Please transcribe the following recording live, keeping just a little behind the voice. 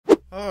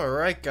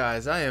Alright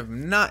guys, I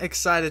am not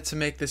excited to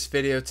make this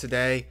video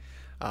today.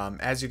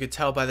 As you could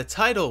tell by the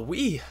title,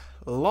 we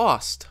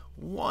lost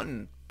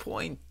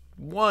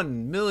 1.1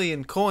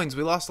 million coins.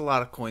 We lost a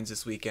lot of coins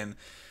this weekend.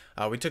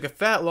 We took a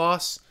fat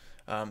loss,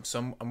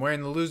 so I'm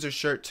wearing the loser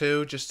shirt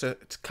too, just to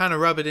kind of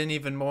rub it in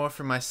even more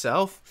for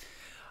myself.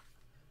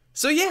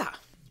 So yeah,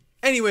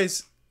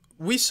 anyways,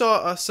 we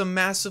saw some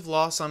massive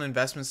loss on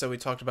investments that we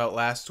talked about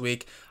last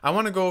week. I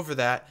want to go over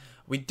that.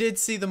 We did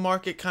see the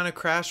market kind of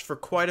crash for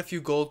quite a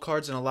few gold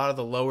cards and a lot of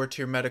the lower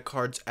tier meta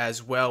cards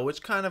as well,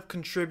 which kind of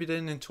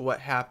contributed into what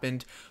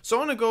happened. So I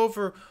want to go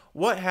over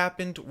what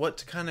happened, what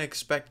to kind of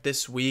expect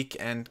this week,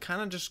 and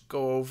kind of just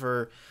go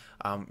over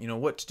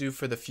what to do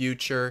for the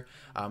future.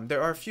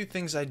 There are a few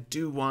things I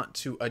do want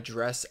to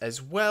address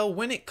as well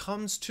when it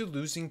comes to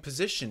losing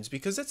positions,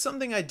 because that's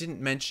something I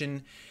didn't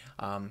mention.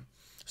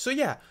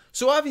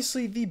 So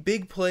obviously the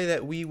big play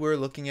that we were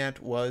looking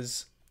at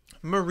was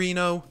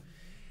Marino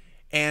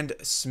and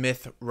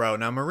Smith Rowe.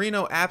 Now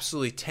Marino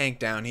absolutely tanked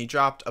down. He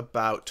dropped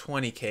about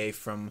 20k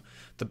from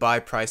the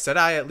buy price that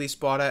I at least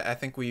bought at. I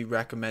think we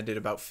recommended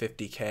about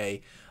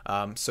 50k.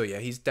 So yeah,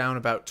 he's down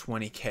about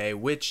 20k,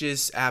 which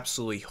is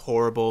absolutely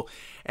horrible.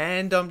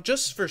 And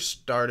just for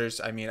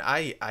starters, I mean,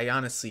 I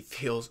honestly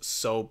feel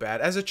so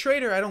bad. As a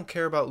trader, I don't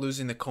care about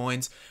losing the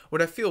coins.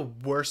 What I feel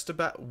worse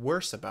about,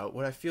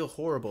 what I feel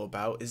horrible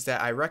about is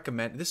that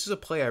this is a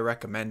play I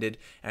recommended,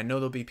 and I know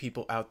there'll be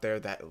people out there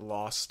that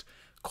lost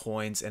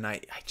coins, and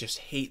I just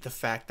hate the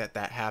fact that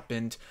that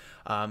happened.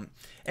 And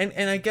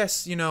I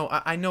guess,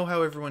 I know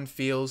how everyone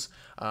feels,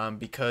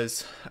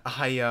 because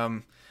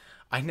I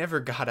never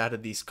got out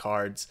of these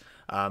cards.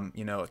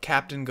 A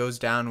captain goes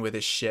down with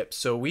his ship,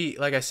 so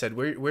like I said,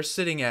 we're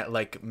sitting at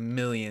like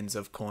millions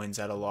of coins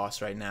at a loss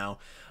right now,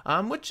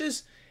 which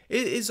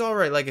is all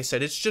right. Like I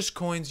said, it's just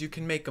coins. You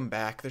can make them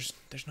back. There's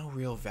no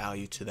real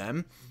value to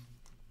them.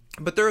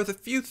 But there are the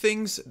few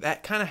things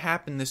that kind of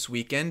happened this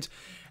weekend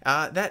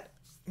that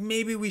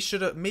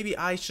maybe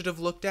I should have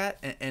looked at,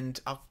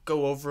 and I'll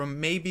go over them.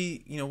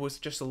 Maybe, was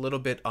just a little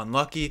bit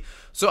unlucky.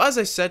 So as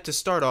I said, to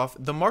start off,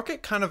 the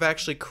market kind of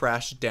actually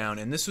crashed down,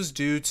 and this was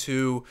due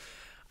to,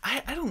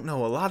 I don't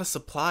know, a lot of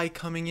supply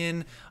coming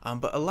in,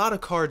 but a lot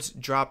of cards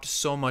dropped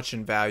so much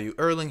in value.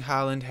 Erling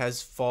Haaland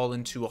has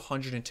fallen to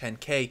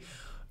 110k.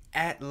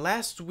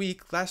 Last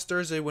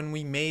Thursday when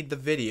we made the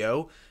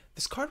video,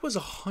 this card was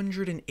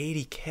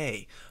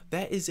 180k.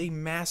 That is a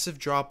massive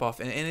drop off,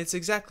 and it's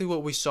exactly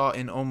what we saw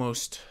in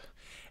almost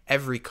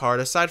every card.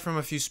 Aside from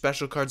a few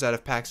special cards out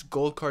of packs,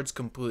 gold cards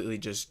completely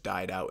just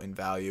died out in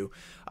value.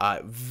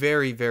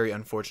 Very, very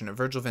unfortunate.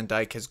 Virgil van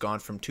Dijk has gone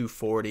from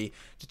 240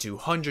 to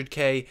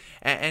 200k,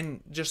 and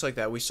just like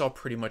that, we saw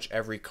pretty much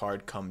every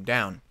card come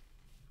down.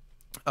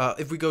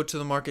 If we go to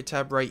the market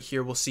tab right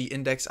here, we'll see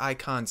index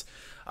icons.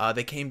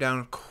 They came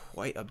down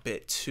quite a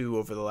bit too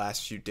over the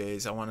last few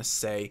days. I want to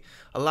say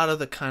a lot of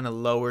the kind of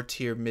lower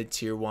tier, mid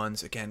tier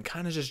ones, again,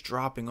 kind of just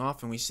dropping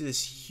off, and we see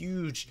this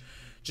huge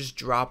just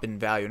drop in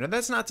value. Now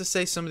that's not to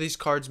say some of these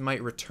cards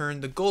might return.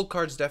 The gold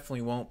cards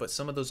definitely won't, but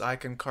some of those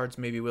icon cards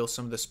maybe will.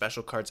 Some of the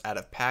special cards out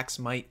of packs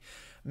might.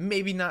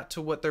 Maybe not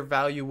to what their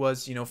value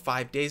was,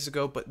 5 days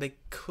ago, but they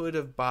could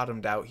have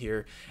bottomed out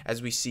here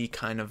as we see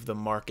kind of the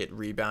market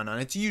rebound on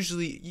its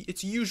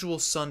usual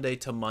Sunday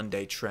to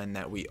Monday trend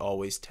that we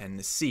always tend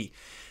to see.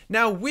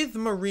 Now with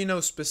Marino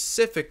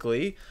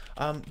specifically,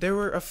 there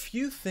were a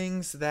few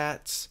things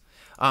that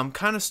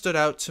kind of stood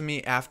out to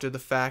me after the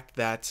fact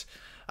that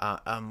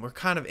were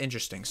kind of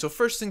interesting. So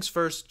first things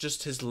first,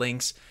 just his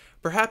links.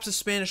 Perhaps the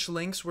Spanish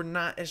links were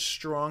not as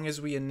strong as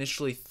we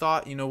initially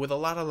thought, with a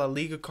lot of La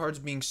Liga cards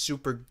being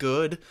super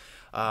good.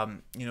 I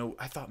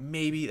thought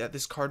maybe that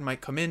this card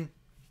might come in.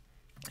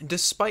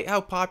 Despite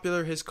how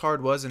popular his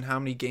card was and how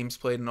many games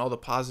played and all the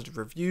positive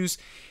reviews,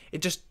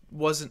 it just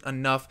wasn't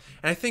enough.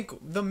 And I think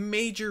the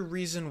major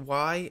reason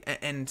why,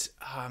 and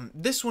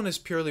this one is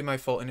purely my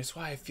fault, and it's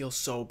why I feel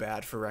so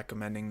bad for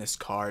recommending this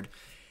card.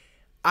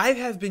 I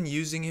have been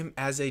using him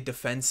as a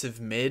defensive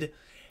mid,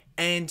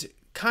 and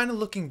kind of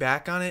looking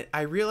back on it,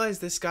 I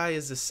realized this guy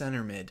is a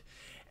center mid,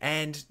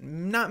 and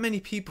not many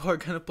people are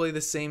going to play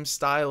the same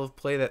style of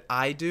play that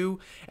I do,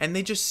 and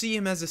they just see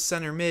him as a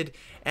center mid.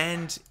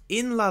 And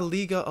in La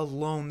Liga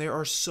alone, there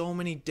are so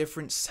many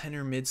different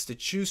center mids to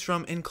choose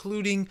from,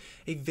 including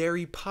a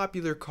very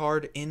popular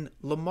card in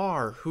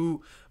Lamar,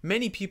 who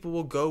many people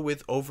will go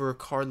with over a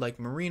card like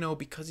Marino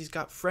because he's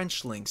got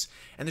French links.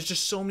 And there's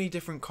just so many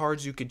different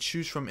cards you could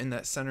choose from in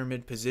that center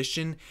mid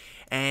position.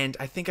 And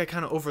I think I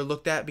kind of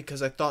overlooked that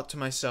because I thought to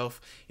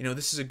myself,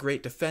 this is a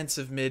great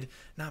defensive mid.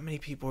 Not many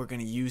people are going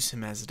to use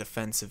him as a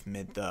defensive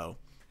mid though.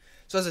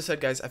 So as I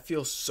said, guys, I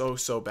feel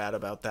so bad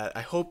about that.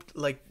 I hope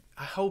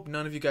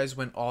none of you guys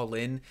went all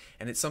in,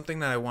 and it's something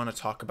that I want to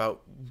talk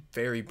about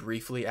very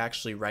briefly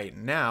actually right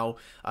now,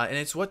 and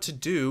it's what to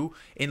do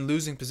in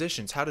losing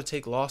positions, how to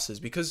take losses,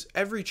 because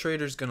every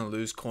trader is going to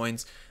lose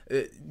coins.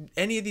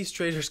 Any of these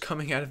traders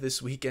coming out of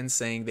this weekend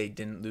saying they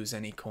didn't lose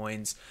any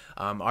coins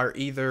are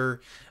either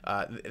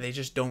they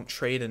just don't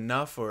trade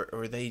enough,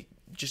 or they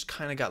just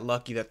kind of got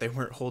lucky that they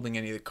weren't holding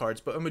any of the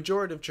cards, but a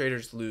majority of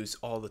traders lose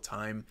all the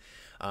time.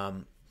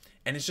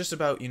 And it's just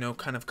about,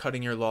 kind of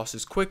cutting your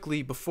losses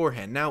quickly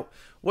beforehand. Now,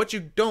 what you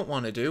don't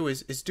want to do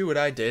is do what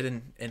I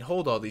did and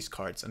hold all these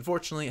cards.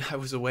 Unfortunately, I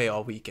was away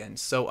all weekend,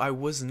 so I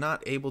was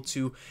not able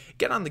to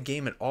get on the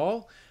game at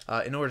all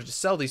in order to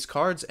sell these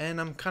cards,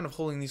 and I'm kind of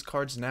holding these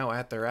cards now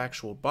at their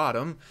actual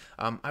bottom.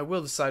 I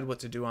will decide what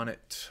to do on it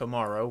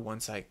tomorrow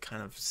once I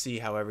kind of see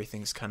how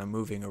everything's kind of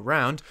moving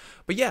around.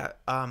 But yeah,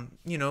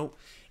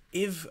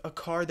 if a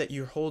card that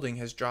you're holding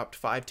has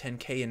dropped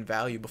 5-10k in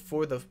value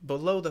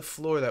below the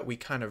floor that we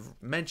kind of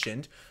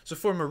mentioned, so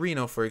for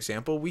Marino, for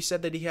example, we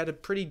said that he had a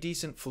pretty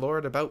decent floor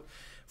at about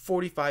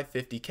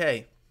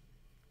 45-50k.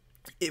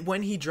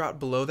 When he dropped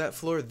below that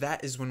floor,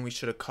 that is when we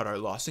should have cut our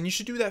loss. And you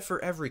should do that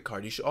for every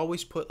card. You should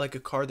always put like a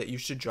card that you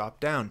should drop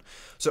down.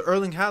 So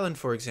Erling Haaland,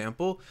 for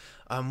example,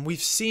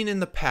 we've seen in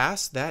the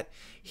past that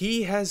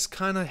he has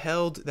kind of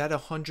held that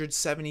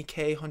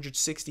 170k,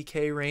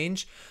 160k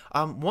range.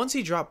 Once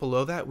he dropped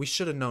below that, we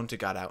should have known to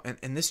got out.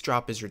 And this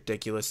drop is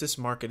ridiculous. This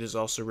market is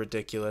also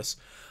ridiculous.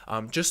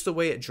 Just the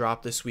way it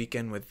dropped this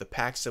weekend with the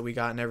packs that we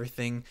got and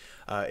everything,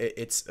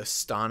 it's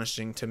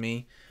astonishing to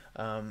me.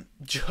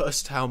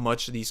 Just how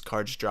much these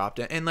cards dropped,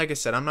 and like I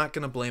said, I'm not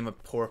gonna blame a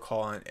poor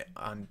call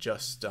on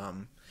just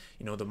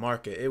the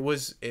market. It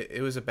was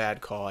a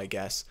bad call, I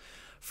guess,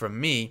 from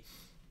me.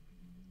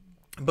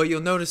 But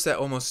you'll notice that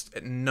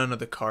almost none of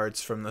the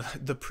cards from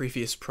the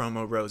previous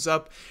promo rose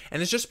up,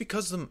 and it's just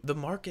because the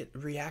market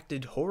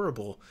reacted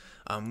horrible.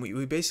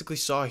 We basically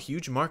saw a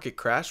huge market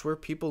crash where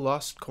people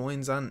lost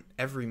coins on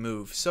every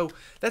move. So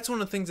that's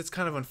one of the things that's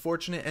kind of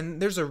unfortunate, and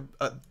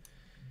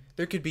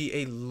there could be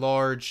a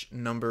large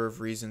number of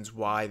reasons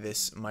why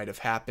this might have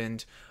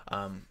happened.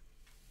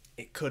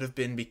 It could have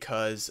been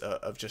because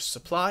of just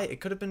supply. It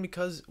could have been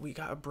because we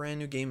got a brand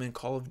new game in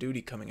Call of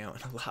Duty coming out,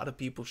 and a lot of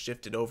people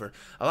shifted over.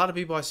 A lot of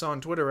people I saw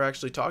on Twitter were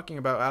actually talking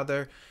about how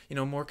they're,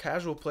 more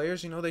casual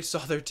players, they saw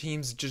their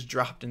teams just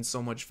dropped in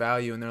so much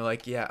value, and they're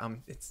like, yeah,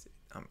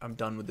 I'm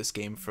done with this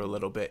game for a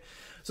little bit.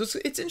 So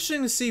it's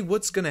interesting to see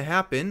what's going to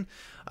happen.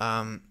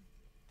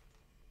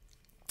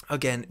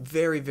 Again,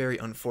 very, very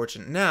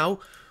unfortunate. Now,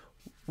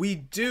 we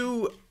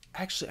do,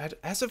 actually,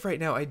 as of right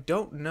now, I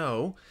don't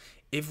know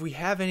if we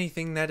have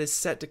anything that is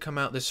set to come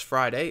out this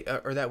Friday,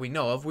 or that we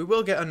know of. We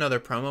will get another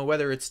promo,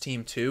 whether it's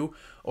Team 2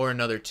 or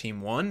another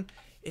Team 1.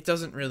 It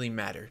doesn't really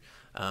matter,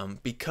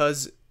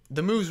 because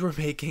the moves we're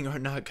making are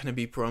not going to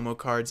be promo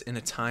cards in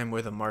a time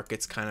where the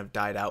market's kind of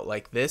died out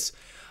like this.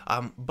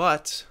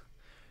 But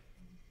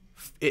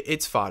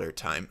it's fodder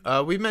time.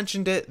 We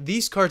mentioned it.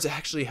 These cards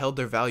actually held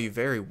their value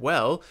very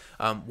well.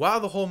 While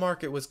the whole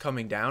market was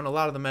coming down, a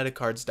lot of the meta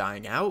cards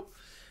dying out,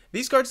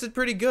 these cards did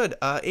pretty good.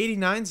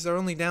 89s are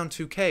only down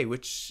 2k,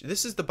 which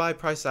this is the buy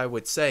price, I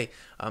would say.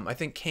 I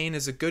think Kane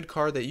is a good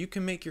card that you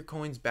can make your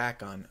coins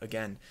back on.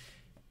 Again,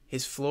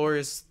 his floor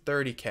is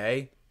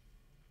 30k.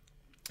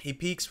 He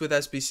peaks with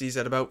SBCs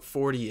at about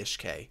 40-ish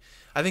K.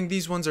 I think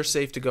these ones are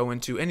safe to go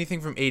into.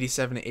 Anything from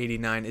 87 to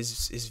 89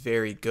 is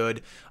very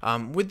good.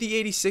 With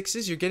the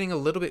 86s, you're getting a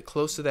little bit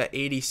close to that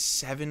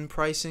 87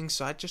 pricing,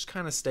 so I'd just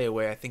kind of stay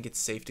away. I think it's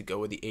safe to go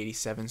with the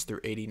 87s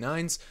through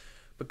 89s.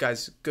 But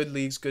guys, good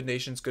leagues, good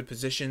nations, good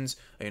positions.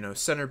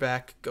 Center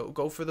back,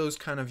 go for those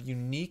kind of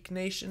unique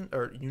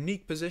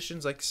unique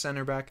positions like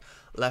center back,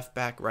 left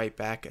back, right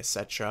back,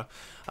 etc.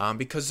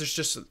 Because there's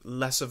just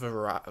less of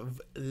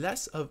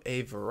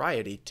a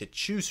variety to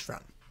choose from.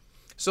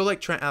 So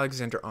like Trent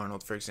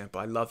Alexander-Arnold, for example,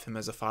 I love him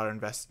as a fodder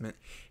investment.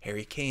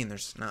 Harry Kane,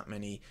 there's not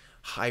many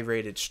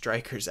high-rated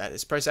strikers at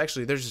his price.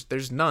 Actually,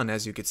 there's none,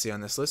 as you can see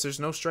on this list. There's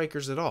no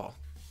strikers at all.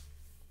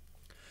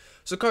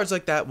 So cards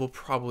like that will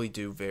probably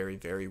do very,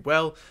 very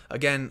well.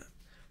 Again,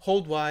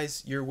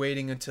 hold-wise, you're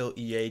waiting until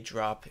EA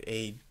drop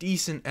a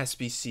decent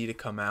SBC to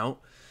come out,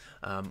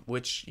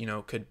 which,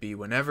 could be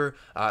whenever.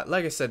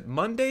 Like I said,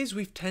 Mondays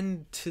we've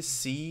tended to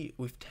see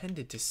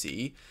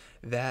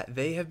that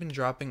they have been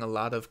dropping a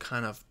lot of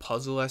kind of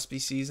puzzle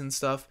SBCs and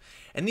stuff.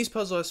 And these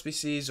puzzle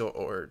SBCs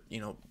or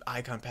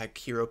icon pack,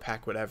 hero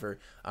pack, whatever,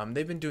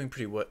 they've been doing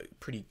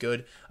pretty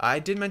good. I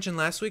did mention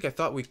last week I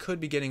thought we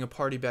could be getting a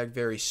party bag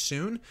very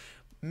soon.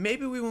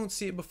 Maybe we won't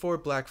see it before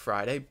Black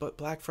Friday, but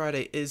Black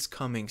Friday is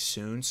coming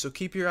soon, so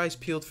keep your eyes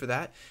peeled for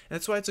that. And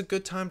that's why it's a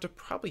good time to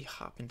probably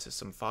hop into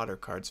some fodder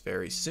cards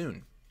very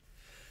soon.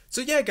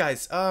 So yeah,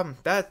 guys,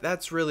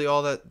 that's really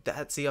all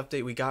that's the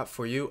update we got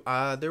for you.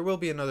 There will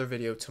be another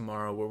video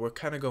tomorrow where we'll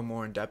kind of go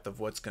more in depth of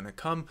what's going to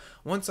come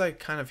once I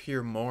kind of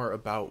hear more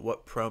about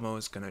what promo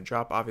is going to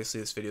drop. Obviously,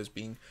 this video is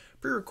being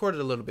pre-recorded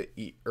a little bit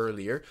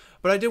earlier,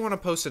 but I did want to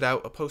post it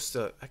out.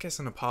 I guess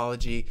an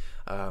apology.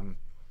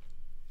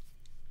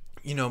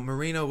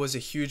 Marino was a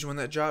huge one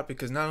that dropped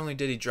because not only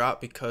did he drop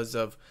because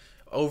of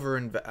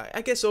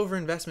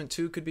overinvestment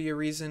too could be a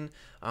reason.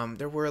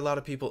 There were a lot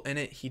of people in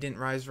it. He didn't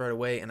rise right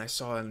away, and I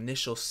saw an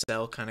initial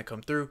sell kind of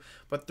come through,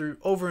 but through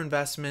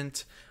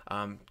overinvestment,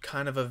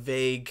 kind of a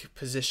vague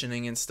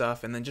positioning and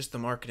stuff, and then just the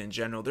market in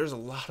general, there's a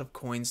lot of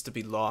coins to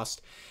be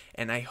lost,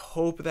 and I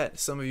hope that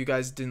some of you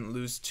guys didn't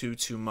lose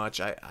too much.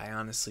 I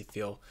honestly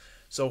feel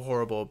so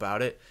horrible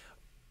about it.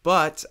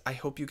 But I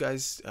hope you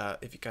guys,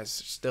 if you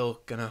guys are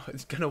still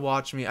gonna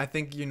watch me, I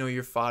think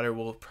your fodder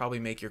will probably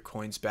make your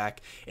coins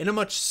back in a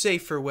much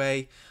safer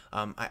way.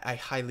 I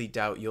highly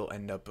doubt you'll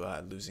end up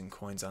losing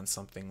coins on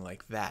something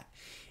like that.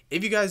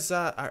 If you guys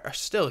are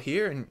still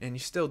here and you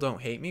still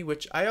don't hate me,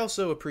 which I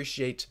also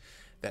appreciate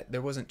that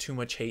there wasn't too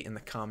much hate in the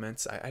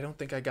comments. I don't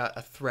think I got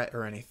a threat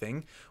or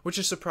anything, which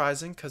is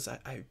surprising because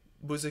I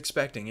was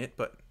expecting it,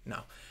 but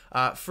no.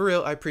 For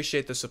real, I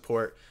appreciate the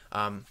support.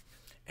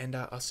 And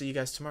I'll see you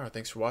guys tomorrow.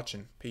 Thanks for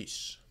watching.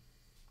 Peace.